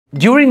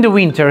During the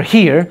winter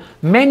here,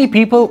 many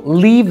people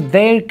leave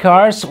their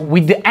cars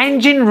with the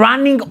engine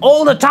running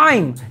all the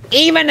time,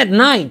 even at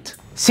night,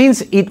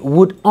 since it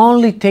would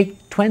only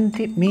take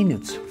 20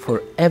 minutes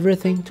for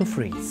everything to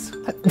freeze.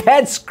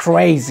 That's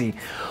crazy!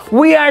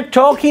 We are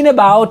talking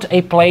about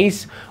a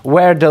place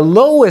where the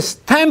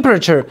lowest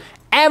temperature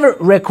ever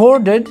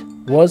recorded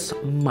was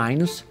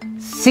minus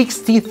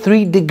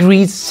 63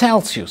 degrees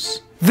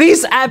Celsius.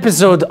 This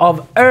episode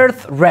of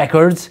Earth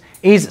Records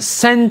is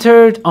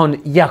centered on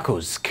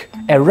Yakutsk,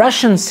 a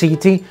Russian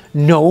city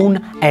known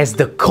as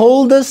the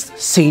coldest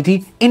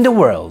city in the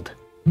world.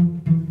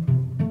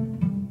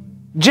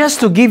 Just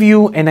to give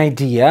you an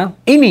idea,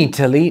 in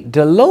Italy,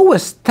 the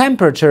lowest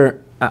temperature,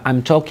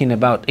 I'm talking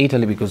about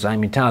Italy because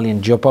I'm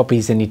Italian, Geopop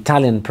is an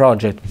Italian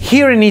project.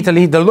 Here in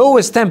Italy, the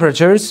lowest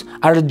temperatures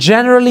are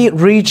generally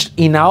reached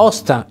in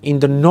Aosta, in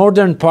the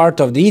northern part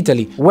of the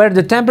Italy, where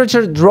the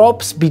temperature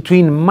drops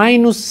between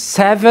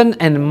 -7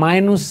 and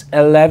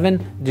 -11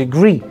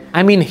 degrees.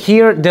 I mean,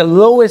 here the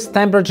lowest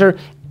temperature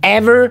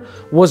ever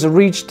was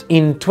reached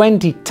in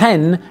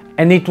 2010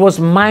 and it was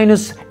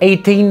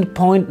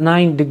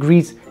 -18.9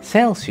 degrees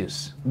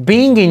Celsius.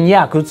 Being in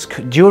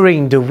Yakutsk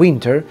during the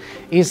winter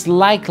is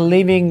like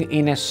living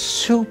in a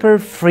super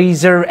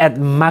freezer at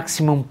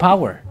maximum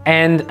power.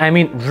 And I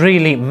mean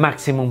really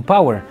maximum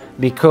power,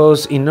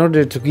 because in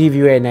order to give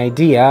you an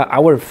idea,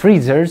 our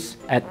freezers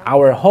at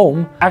our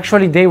home,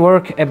 actually they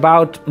work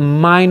about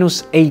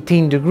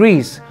 -18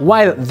 degrees,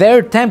 while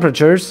their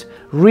temperatures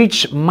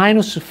reach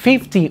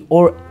 -50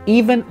 or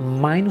even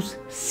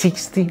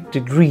 -60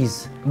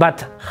 degrees.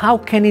 But how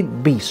can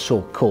it be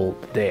so cold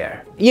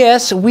there?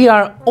 Yes, we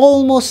are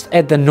almost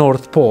at the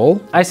North Pole.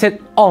 I said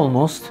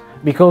almost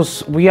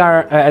because we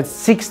are at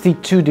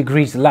 62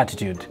 degrees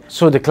latitude,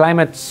 so the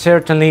climate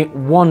certainly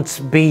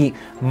won't be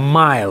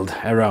mild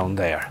around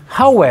there.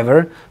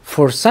 However,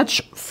 for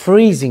such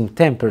freezing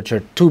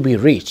temperature to be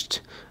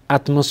reached,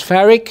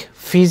 atmospheric,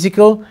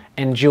 physical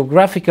and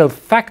geographical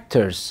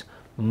factors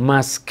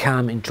must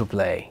come into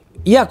play.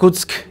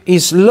 Yakutsk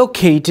is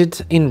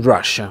located in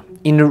Russia,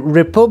 in the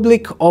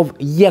Republic of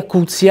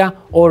Yakutsk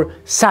or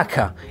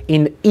Sakha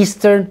in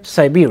Eastern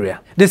Siberia.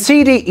 The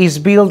city is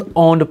built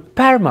on the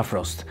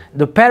permafrost,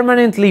 the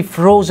permanently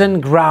frozen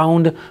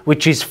ground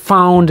which is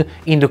found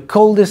in the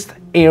coldest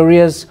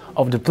areas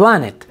of the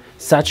planet,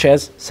 such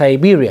as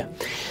Siberia.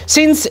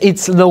 Since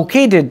it's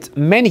located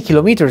many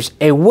kilometers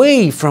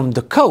away from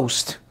the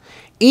coast,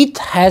 it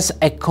has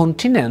a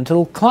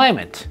continental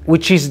climate,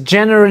 which is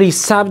generally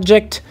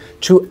subject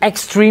to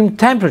extreme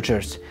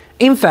temperatures.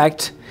 In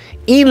fact,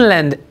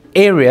 inland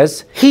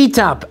areas heat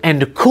up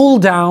and cool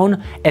down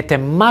at a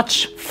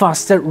much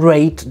faster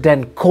rate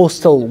than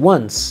coastal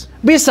ones.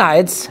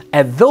 Besides,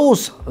 at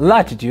those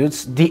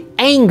latitudes, the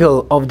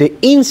angle of the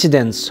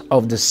incidence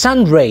of the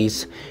sun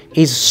rays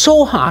is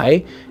so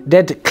high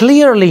that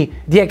clearly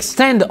the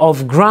extent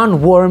of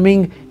ground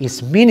warming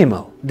is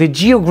minimal. The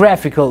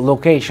geographical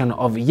location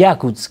of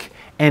Yakutsk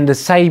and the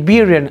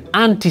Siberian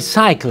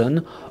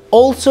anticyclone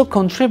also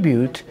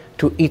contribute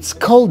to its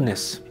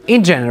coldness.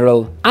 In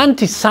general,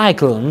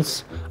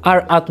 anticyclones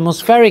are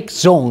atmospheric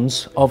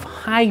zones of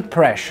high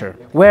pressure,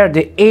 where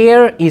the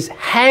air is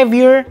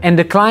heavier and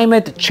the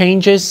climate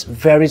changes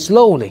very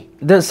slowly.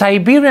 The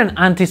Siberian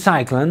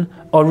anticyclone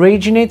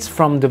originates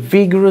from the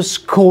vigorous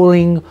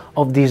cooling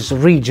of these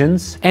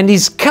regions and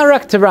is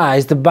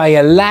characterized by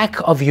a lack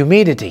of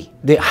humidity.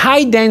 The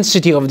high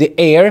density of the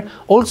air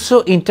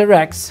also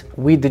interacts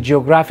with the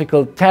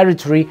geographical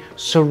territory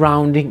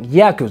surrounding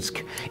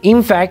Yakutsk.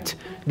 In fact,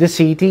 the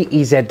city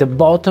is at the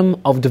bottom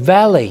of the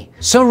valley,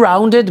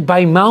 surrounded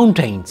by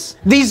mountains.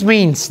 This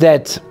means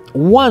that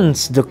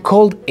once the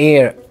cold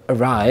air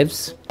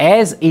arrives,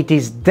 as it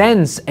is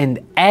dense and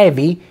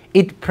heavy,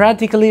 it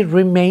practically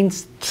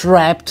remains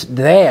trapped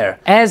there,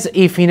 as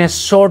if in a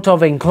sort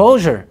of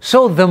enclosure.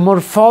 So the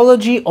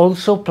morphology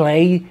also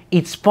plays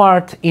its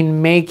part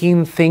in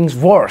making things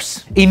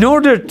worse. In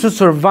order to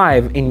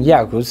survive in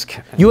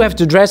Yakutsk, you have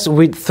to dress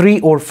with 3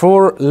 or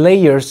 4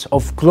 layers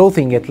of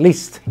clothing at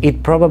least.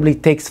 It probably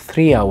takes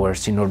 3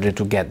 hours in order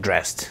to get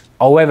dressed.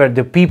 However,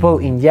 the people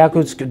in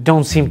Yakutsk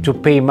don't seem to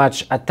pay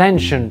much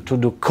attention to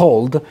the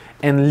cold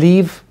and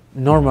live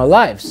normal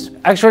lives.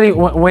 Actually,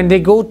 when they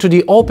go to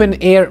the open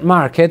air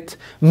market,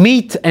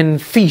 meat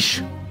and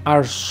fish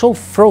are so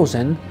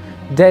frozen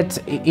that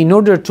in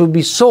order to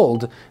be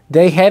sold,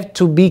 they have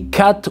to be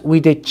cut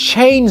with a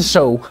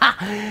chainsaw.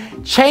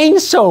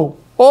 Chainsaw!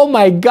 Oh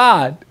my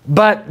god!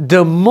 But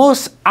the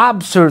most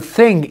absurd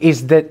thing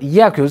is that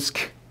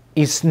Yakutsk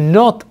is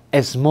not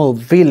a small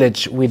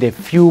village with a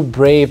few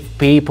brave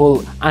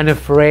people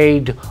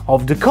unafraid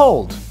of the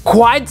cold.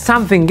 Quite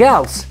something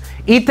else.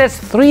 It has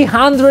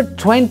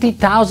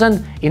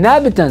 320,000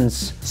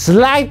 inhabitants,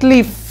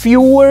 slightly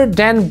fewer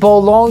than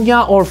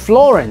Bologna or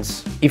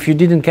Florence. If you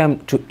didn't come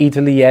to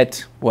Italy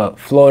yet, well,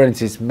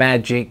 Florence is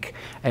magic,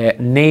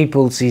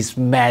 Naples is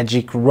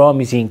magic,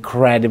 Rome is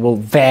incredible,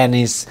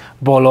 Venice,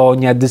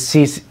 Bologna, the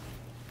seas,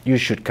 you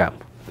should come.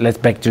 let's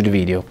back to the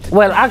video.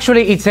 Well,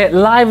 actually, it's a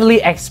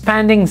lively,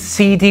 expanding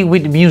city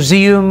with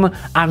museum,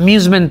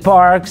 amusement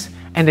parks,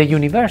 and a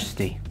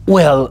university.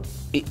 Well,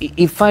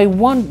 if I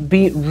won't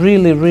be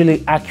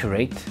really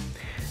accurate,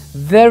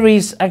 there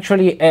is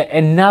actually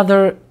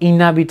another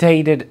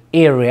inhabited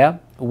area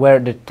where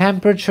the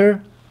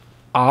temperature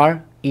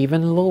are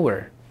even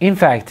lower. In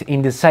fact,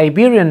 in the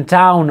Siberian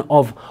town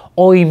of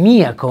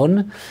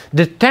Oymyakon,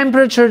 the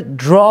temperature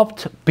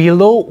dropped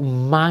below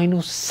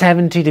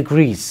 -70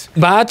 degrees.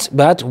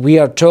 But we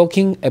are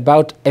talking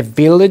about a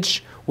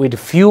village with a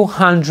few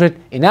hundred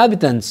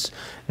inhabitants.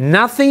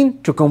 Nothing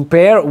to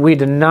compare with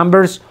the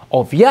numbers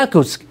of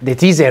Yakutsk,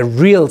 that is a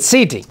real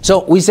city.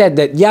 So we said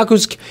that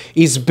Yakutsk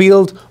is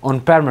built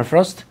on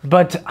permafrost,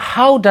 but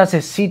how does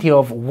a city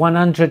of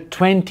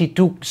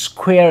 122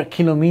 square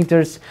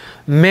kilometers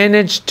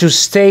manage to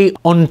stay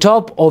on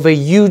top of a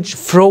huge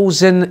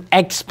frozen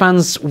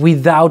expanse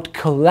without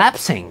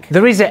collapsing?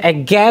 There is a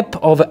gap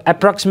of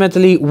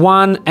approximately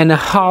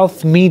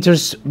 1.5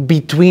 meters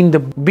between the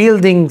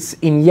buildings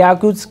in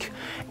Yakutsk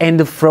and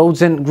the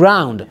frozen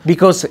ground,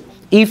 because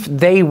if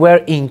they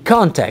were in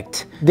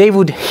contact, they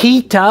would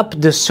heat up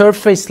the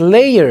surface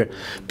layer,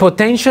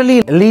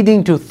 potentially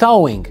leading to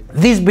thawing.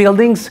 These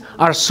buildings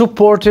are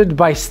supported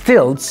by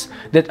stilts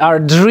that are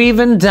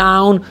driven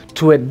down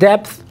to a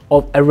depth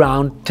of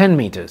around 10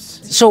 meters.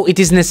 So it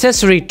is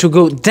necessary to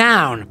go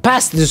down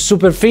past the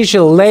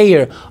superficial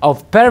layer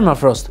of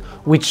permafrost,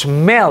 which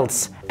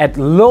melts at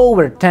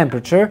lower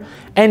temperature,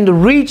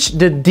 and reach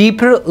the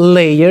deeper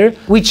layer,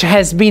 which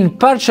has been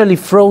partially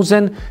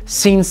frozen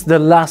since the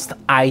last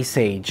ice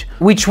age,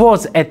 which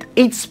was at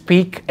its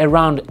peak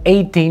around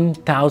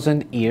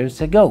 18,000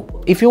 years ago.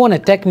 If you want a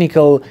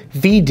technical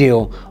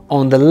video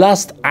on the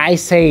last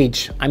ice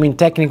age, I mean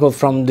technical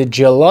from the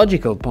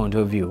geological point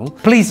of view,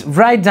 please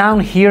write down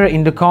here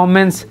in the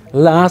comments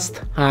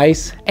last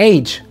ice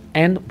age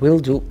and we'll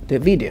do the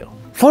video.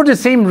 For the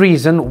same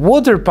reason,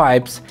 water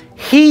pipes,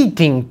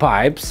 heating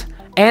pipes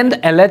and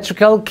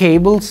electrical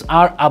cables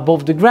are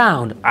above the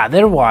ground,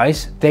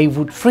 otherwise they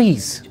would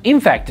freeze. In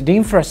fact, the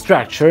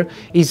infrastructure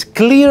is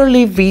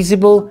clearly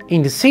visible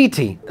in the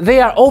city.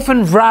 They are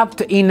often wrapped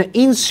in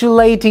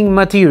insulating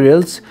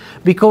materials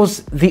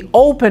because the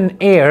open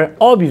air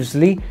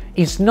obviously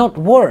is not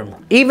warm.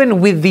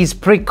 Even with these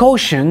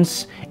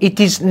precautions, it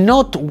is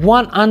not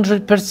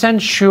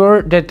 100%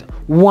 sure that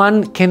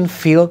one can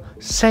feel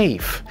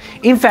safe.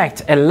 In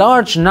fact, a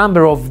large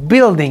number of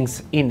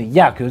buildings in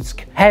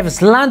Yakutsk have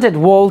slanted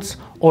walls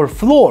or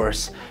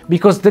floors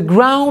because the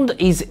ground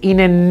is in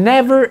a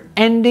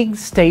never-ending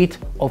state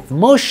of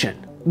motion.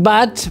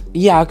 But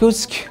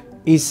Yakutsk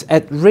is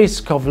at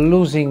risk of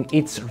losing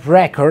its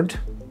record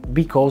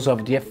because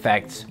of the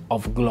effects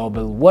of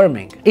global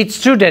warming.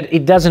 It's true that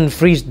it doesn't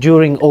freeze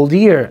during all the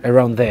year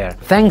around there.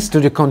 Thanks to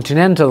the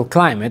continental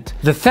climate,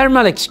 the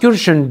thermal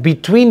excursion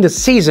between the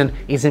seasons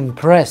is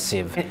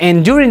impressive.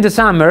 And during the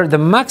summer, the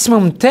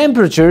maximum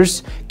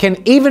temperatures can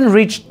even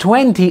reach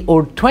 20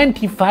 or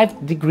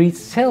 25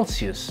 degrees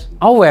Celsius.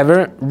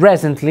 However,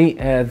 recently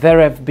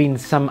there have been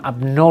some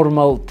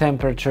abnormal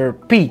temperature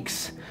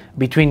peaks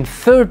between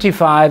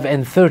 35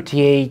 and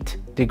 38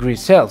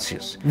 degrees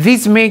Celsius.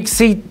 This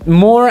makes it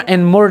more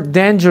and more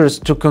dangerous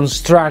to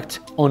construct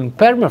on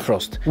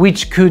permafrost,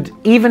 which could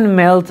even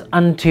melt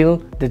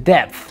until the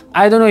depth.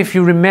 I don't know if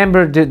you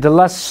remember the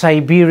last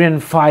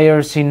Siberian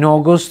fires in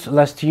August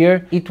last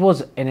year. It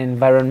was an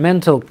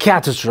environmental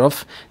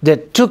catastrophe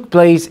that took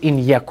place in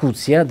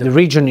Yakutsk, the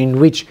region in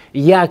which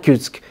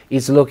Yakutsk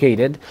is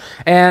located.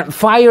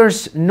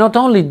 Fires not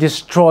only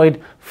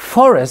destroyed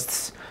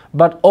forests,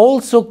 but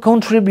also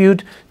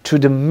contribute to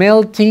the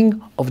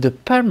melting of the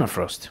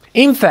permafrost.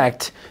 In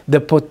fact, the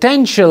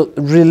potential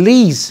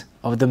release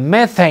of the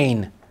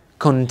methane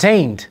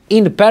contained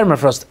in the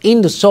permafrost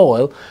in the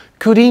soil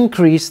could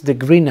increase the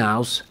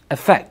greenhouse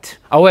effect.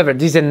 However,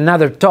 this is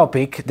another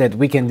topic that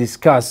we can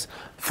discuss.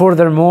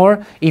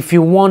 Furthermore, if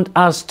you want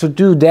us to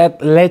do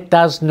that, let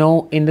us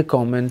know in the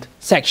comment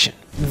section.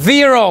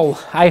 Dear all,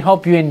 I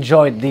hope you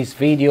enjoyed this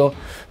video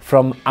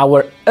from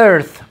our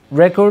Earth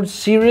record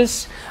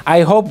series.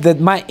 I hope that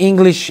my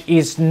English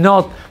is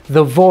not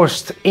the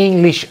worst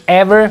English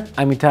ever.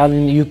 I'm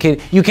Italian, you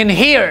can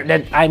hear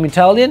that I'm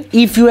Italian.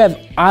 If you have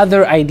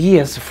other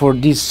ideas for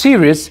this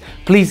series,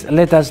 please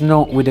let us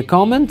know with a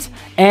comment,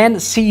 and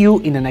see you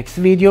in the next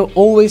video,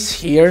 always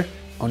here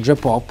on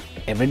Geopop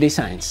Everyday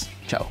Science.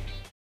 Ciao.